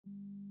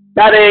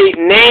Got a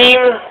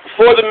name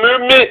for the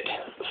movement.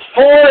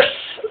 Force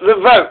the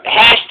vote.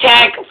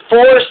 Hashtag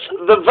force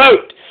the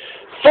vote.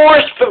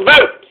 Force the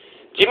vote.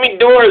 Jimmy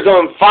Dore is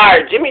on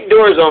fire. Jimmy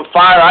Dore is on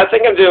fire. I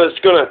think I'm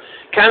just going to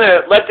kind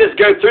of let this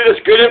go through. This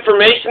good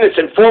information. It's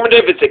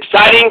informative. It's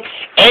exciting.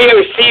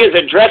 AOC is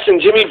addressing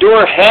Jimmy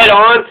Dore head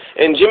on,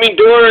 and Jimmy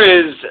Dore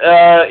is,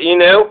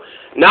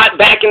 not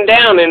backing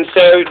down. And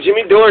so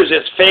Jimmy Dore is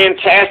just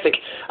fantastic.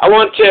 I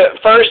want to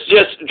first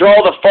just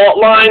draw the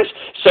fault lines.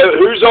 So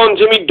who's on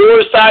Jimmy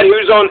Dore's side?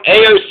 Who's on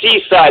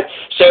AOC's side?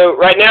 So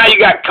right now you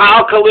got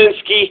Kyle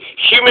Kulinski,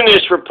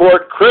 Humanist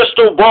Report,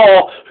 Crystal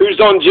Ball, who's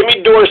on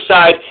Jimmy Dore's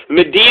side,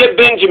 Medea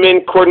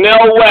Benjamin,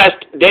 Cornel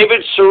West, David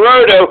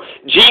Sirotto,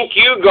 Jink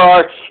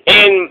Ugar,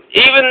 and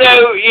even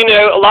though,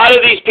 a lot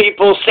of these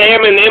people,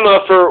 Sam and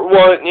Emma for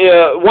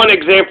one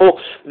example,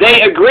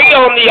 they agree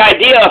on the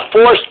idea of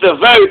force the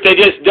vote. They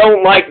just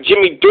don't like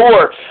Jimmy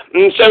Dore.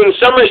 And so in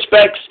some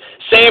respects,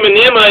 Sam and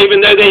Emma, even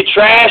though they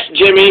trash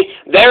Jimmy,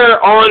 they're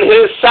on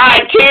his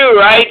side too,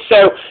 right?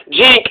 So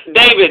Jink,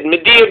 David,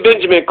 Medea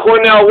Benjamin,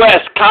 Cornel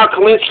West, Kyle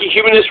Kulinski,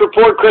 Humanist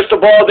Report, Crystal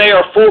Ball, they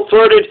are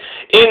full-throated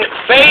in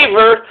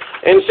favor.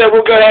 And so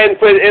we'll go ahead and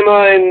put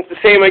Emma and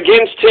Sam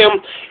against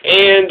him.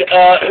 And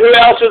who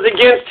else was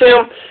against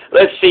him?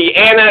 Let's see,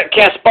 Anna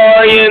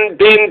Kasparian,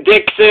 Ben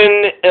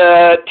Dixon,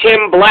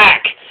 Tim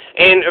Black,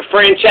 and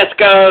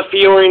Francesca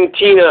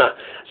Fiorentina.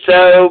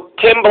 So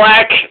Tim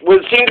Black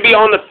would seem to be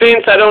on the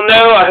fence. I don't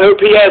know. I hope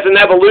he has an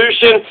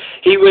evolution.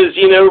 He was,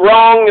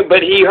 wrong,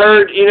 but he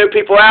heard,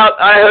 people out.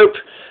 I hope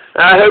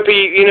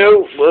he,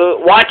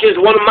 watches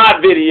one of my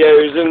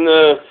videos and,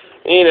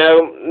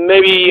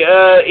 maybe,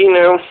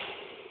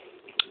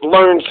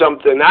 learn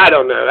something. I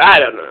don't know.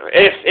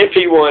 If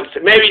he wants to.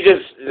 Maybe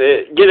just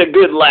get a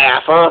good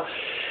laugh, huh?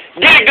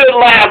 Get a good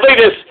laugh. Look at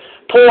this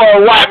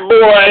poor white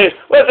boy.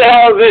 What the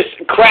hell is this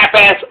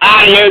crap-ass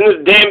audio in this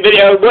damn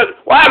video?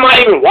 Why am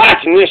I even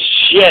watching this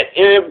shit?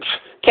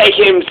 Take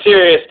him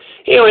serious.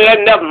 He only had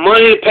enough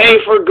money to pay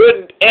for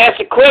good-ass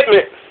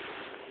equipment.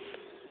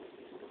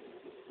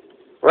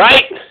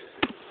 Right?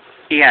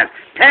 He has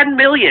 $10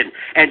 million,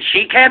 and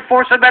she can't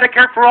force a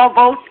Medicare for All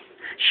vote?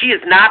 She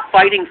is not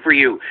fighting for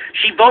you.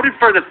 She voted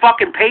for the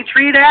fucking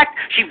Patriot Act.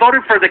 She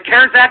voted for the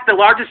CARES Act, the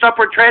largest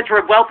upward transfer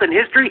of wealth in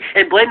history,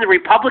 and blamed the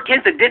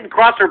Republicans that didn't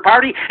cross her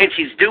party, and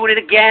she's doing it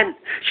again.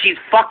 She's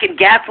fucking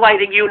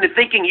gaslighting you into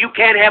thinking you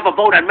can't have a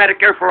vote on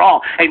Medicare for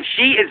All, and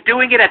she is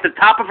doing it at the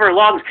top of her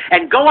lungs.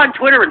 And go on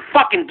Twitter and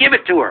fucking give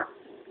it to her.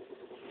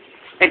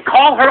 And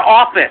call her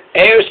office.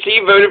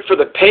 AOC voted for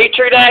the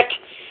Patriot Act.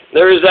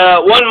 There was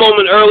one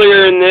moment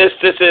earlier in this.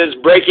 This is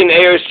breaking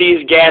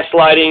AOC's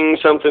gaslighting,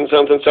 something.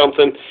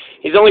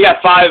 He's only got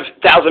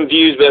 5,000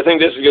 views, but I think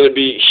this is going to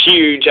be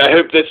huge. I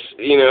hope this,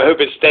 hope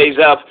it stays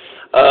up.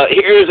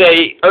 Here's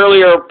a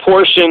earlier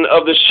portion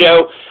of the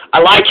show.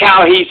 I like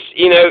how he's,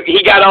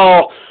 he got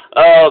all,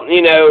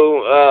 reading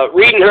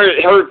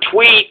her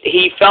tweet.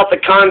 He felt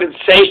the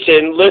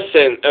condensation.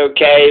 Listen,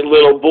 okay,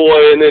 little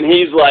boy, and then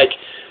he's like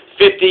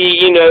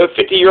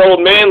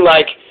 50-year-old man,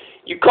 like,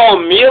 you call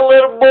me a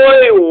little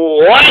boy?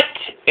 What?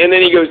 And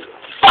then he goes,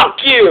 fuck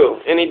you.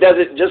 And he does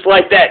it just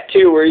like that,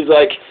 too, where he's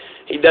like,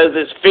 he does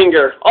this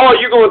finger. Oh,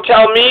 you're going to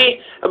tell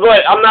me?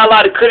 But I'm not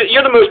allowed to criticize.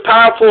 You're the most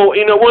powerful,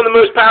 one of the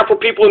most powerful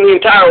people in the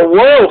entire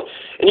world.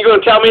 And you're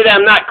going to tell me that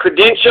I'm not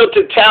credentialed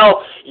to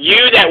tell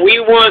you that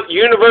we want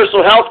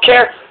universal health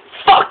care?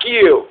 Fuck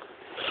you.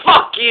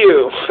 Fuck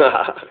you.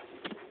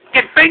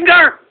 And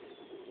finger?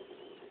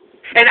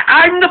 And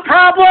I'm the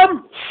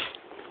problem?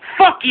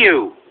 Fuck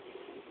you.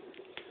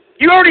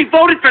 You already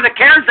voted for the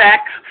CARES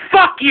Act.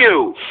 Fuck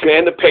you.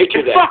 And the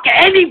Patriot Act. Fuck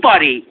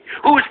anybody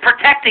who is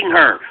protecting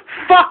her.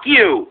 Fuck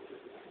you.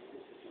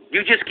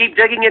 You just keep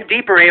digging in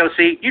deeper,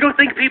 AOC. You don't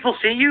think people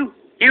see you?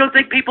 You don't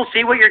think people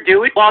see what you're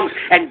doing?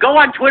 And go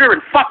on Twitter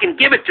and fucking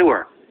give it to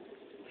her.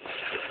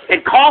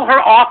 And call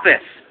her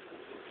office.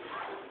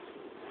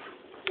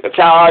 That's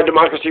how our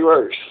democracy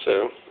works,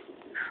 so...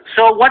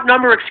 So what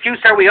number excuse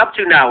are we up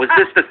to now? Is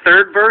this the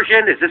third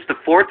version? Is this the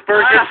fourth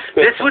version?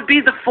 This would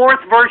be the fourth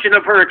version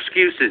of her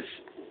excuses.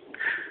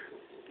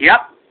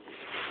 Yep.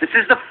 This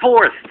is the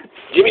fourth.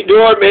 Jimmy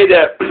Dore made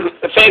a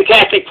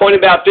fantastic point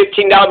about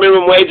 $15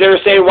 minimum wage. They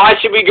were saying, why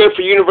should we go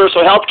for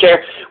universal health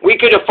care? We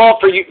could have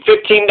fought for $15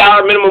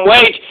 minimum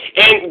wage.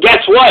 And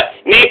guess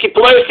what? Nancy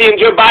Pelosi and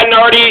Joe Biden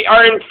already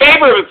are in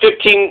favor of a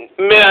 $15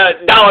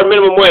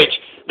 minimum wage.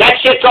 That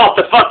shit's off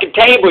the fucking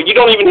table. You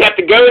don't even have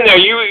to go in there.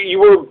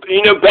 You were,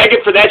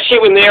 begging for that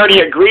shit when they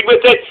already agreed with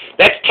it.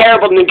 That's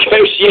terrible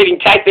negotiating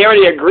tactic. They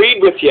already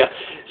agreed with you.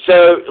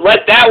 So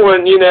let that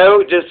one,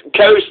 just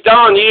coast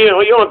on.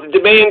 You don't have to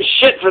demand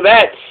shit for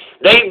that.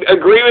 They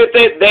agree with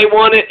it. They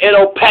want it.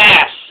 It'll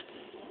pass.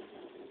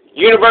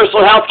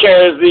 Universal health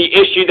care is the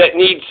issue that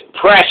needs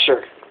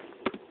pressure.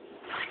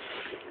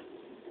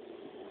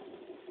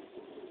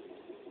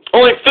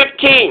 Only 15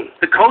 15.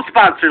 The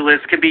co-sponsor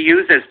list can be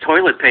used as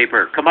toilet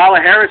paper. Kamala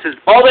Harris is...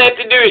 All they have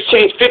to do is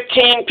change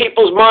 15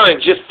 people's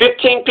minds. Just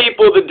 15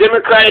 people, the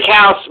Democratic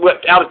House,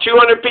 out of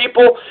 200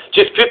 people,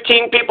 just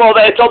 15 people.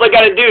 That's all they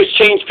got to do is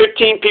change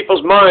 15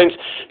 people's minds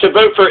to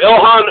vote for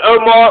Ilhan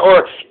Omar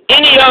or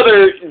any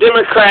other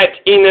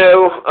Democrat,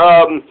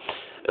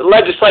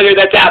 legislator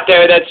that's out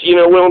there that's,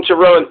 willing to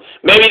run.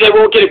 Maybe they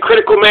won't get a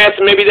critical mass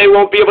and maybe they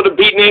won't be able to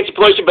beat Nancy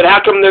Pelosi, but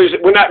how come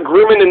we're not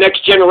grooming the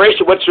next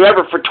generation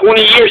whatsoever? For 20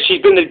 years,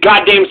 she's been the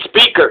goddamn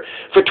speaker.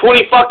 For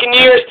 20 fucking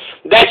years,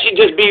 that should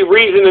just be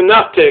reason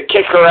enough to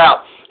kick her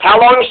out. How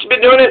long has she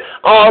been doing it?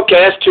 Oh, okay,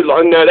 that's too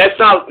long. No,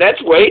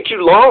 that's way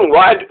too long.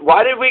 Why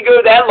did we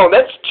go that long?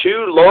 That's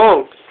too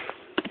long.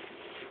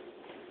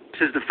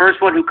 This is the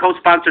first one who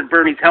co-sponsored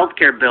Bernie's health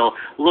care bill.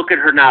 Look at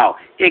her now.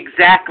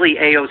 Exactly,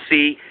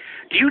 AOC.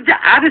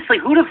 Honestly,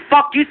 who the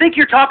fuck do you think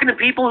you're talking to?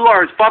 People who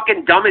are as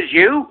fucking dumb as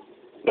you?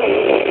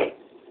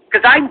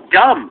 Because I'm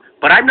dumb,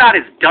 but I'm not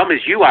as dumb as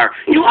you are.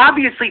 You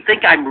obviously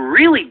think I'm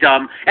really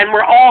dumb, and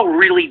we're all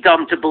really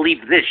dumb to believe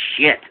this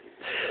shit.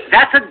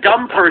 That's a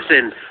dumb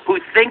person who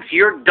thinks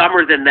you're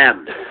dumber than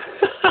them.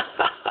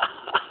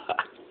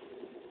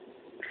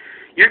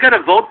 You're going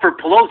to vote for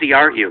Pelosi,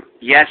 aren't you?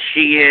 Yes,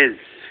 she is.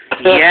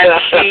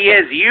 Yes, she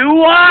is. You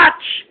watch!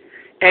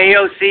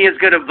 AOC is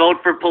going to vote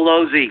for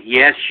Pelosi.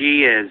 Yes,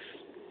 she is.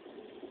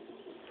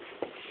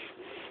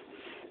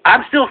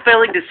 I'm still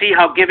failing to see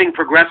how giving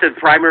progressive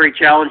primary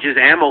challenges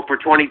ammo for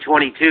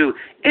 2022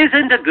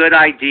 isn't a good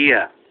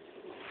idea.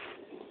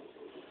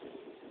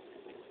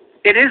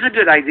 It is a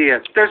good idea.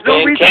 There's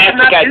no reason to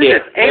not do this.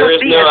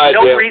 AOC has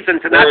no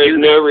reason to not do this. There is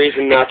no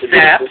reason not to do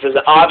this. This is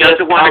an she obvious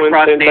doesn't want to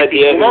cross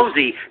Nancy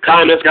Pelosi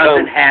because she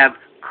doesn't have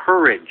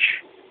courage.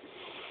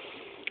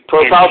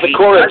 Profiles of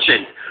courage.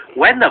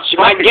 When the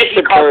fuck did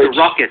she cause the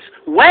ruckus?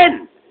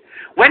 When?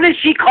 When has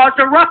she caused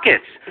a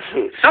ruckus?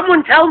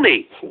 Someone tell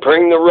me.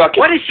 Bring the ruckus.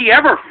 What has she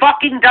ever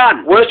fucking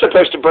done? We're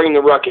supposed to bring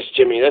the ruckus,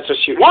 Jimmy. That's what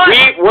she... What?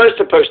 We're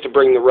supposed to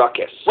bring the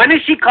ruckus. When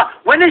has she put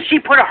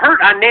a hurt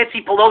on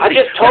Nancy Pelosi? I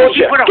just told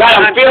you.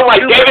 God, I'm feeling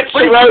like David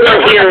Soroto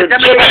here.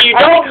 Jimmy, you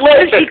don't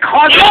listen. You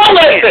don't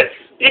listen.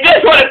 You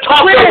just want to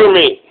talk over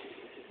me.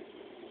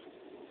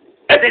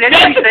 That's a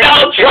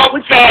Donald Trump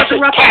fascist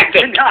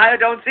tactic. No, I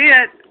don't see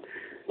it.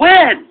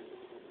 When?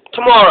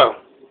 Tomorrow.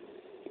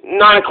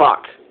 9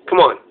 o'clock. Come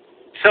on.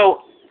 So,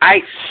 I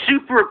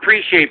super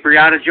appreciate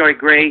Brianna Joy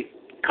Gray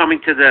coming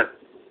to the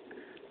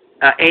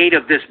aid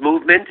of this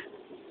movement.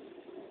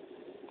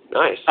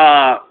 Nice.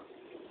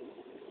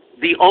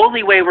 The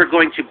only way we're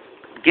going to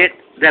get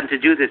them to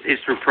do this is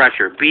through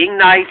pressure. Being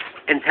nice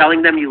and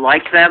telling them you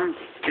like them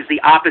is the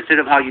opposite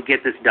of how you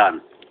get this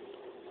done.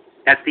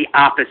 That's the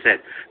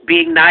opposite.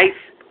 Being nice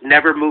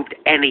never moved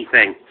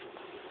anything.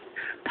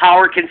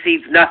 Power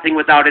conceives nothing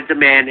without a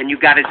demand, and you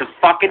got to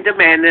fucking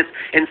demand this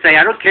and say,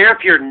 I don't care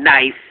if you're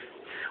nice.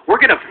 We're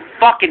going to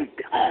fucking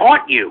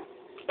haunt you.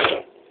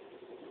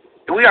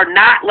 And we are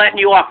not letting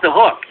you off the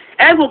hook.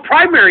 And we'll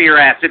primary your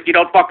ass if you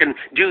don't fucking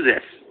do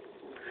this.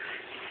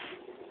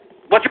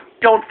 But you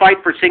don't fight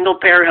for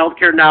single-payer health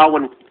care now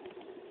when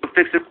we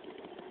fix it.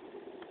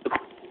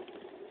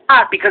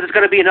 Not because it's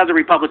going to be another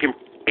Republican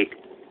state.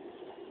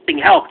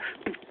 Help.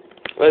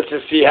 Let's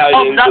just see how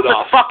you ends it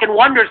off. Fucking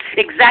wonders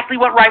exactly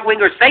what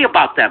right-wingers say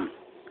about them.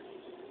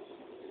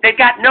 They've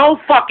got no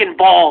fucking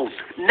balls.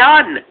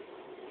 None.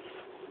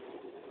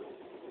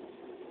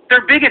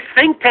 Their biggest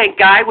think tank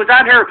guy was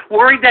on here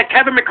worried that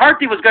Kevin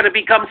McCarthy was going to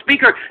become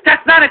speaker.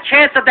 That's not a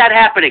chance of that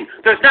happening.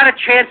 There's not a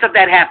chance of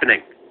that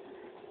happening.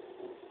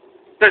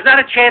 There's not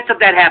a chance of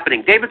that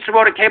happening. David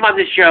Soroka came on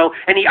this show,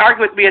 and he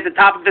argued with me at the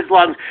top of his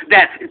lungs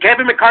that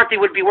Kevin McCarthy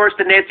would be worse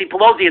than Nancy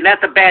Pelosi, and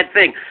that's a bad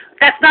thing.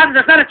 There's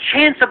not a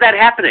chance of that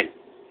happening.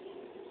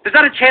 There's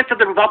not a chance of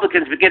the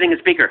Republicans getting a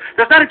speaker.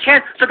 There's not a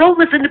chance. So don't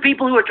listen to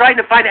people who are trying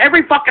to find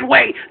every fucking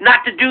way not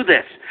to do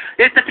this.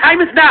 The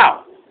time is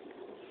now.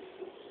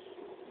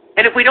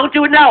 And if we don't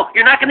do it now,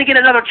 you're not going to get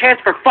another chance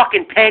for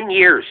fucking 10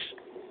 years.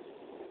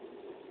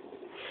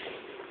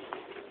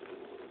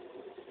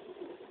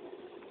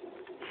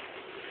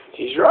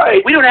 He's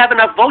right. We don't have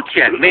enough votes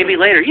yet. Maybe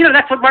later. You know,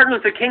 that's what Martin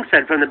Luther King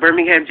said from the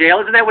Birmingham jail.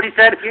 Isn't that what he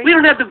said? We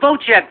don't have the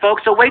votes yet,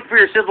 folks, so wait for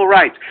your civil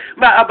rights.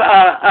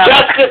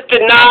 Justice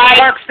denied.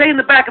 Mark, stay in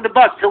the back of the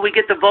bus till we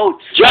get the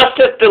votes.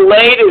 Justice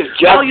delayed is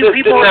justice denied. All you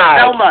people in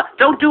Selma,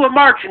 don't do a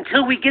march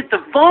until we get the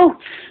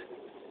votes.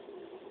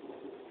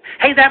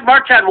 Hey, that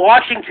march on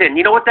Washington,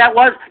 you know what that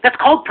was? That's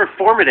called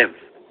performative.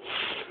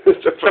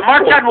 The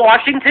march on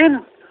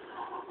Washington,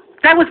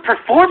 that was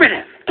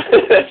performative.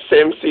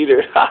 Sam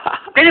Cedar.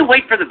 They didn't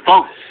wait for the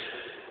votes.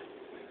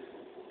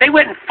 They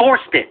went and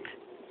forced it.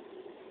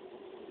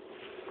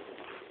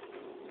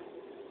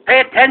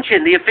 Pay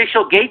attention. The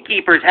official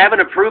gatekeepers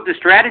haven't approved the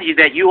strategy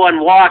that you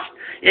unwashed,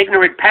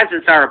 ignorant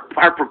peasants are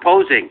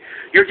proposing.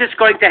 You're just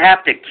going to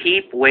have to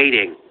keep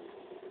waiting.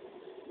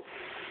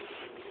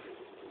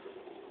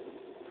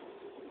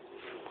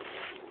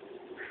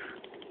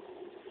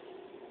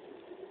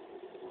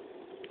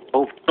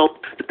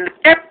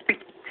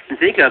 can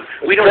think of.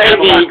 We don't have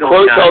a lot He going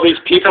quotes on. all these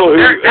people who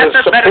that's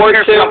a support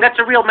Medicare for all. him. That's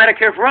a real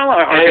Medicare for all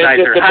And it's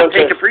organizer. just a Hot bunch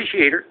take of-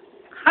 appreciator.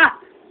 Ha!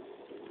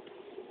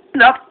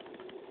 Enough.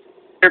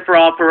 For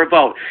all for a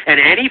vote. And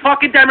any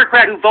fucking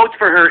Democrat who votes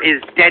for her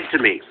is dead to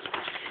me.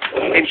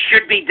 And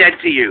should be dead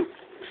to you.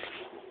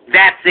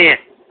 That's it.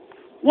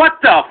 What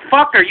the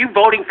fuck are you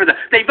voting for?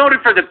 They voted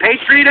for the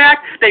Patriot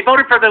Act. They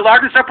voted for the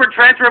largest upward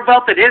transfer of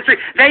wealth in history.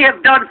 They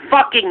have done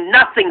fucking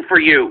nothing for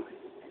you.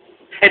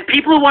 And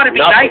people who want to be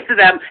nice to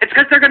them, it's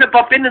because they're going to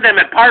bump into them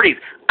at parties.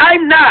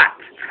 I'm not.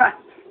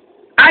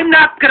 I'm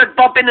not going to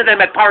bump into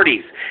them at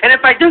parties. And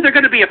if I do, they're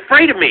going to be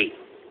afraid of me.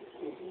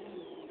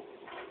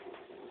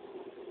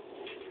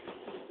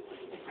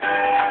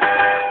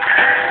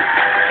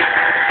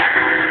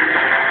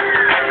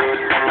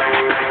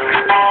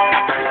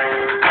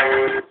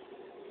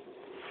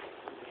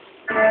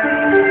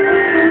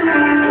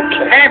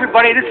 Hey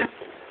everybody, this is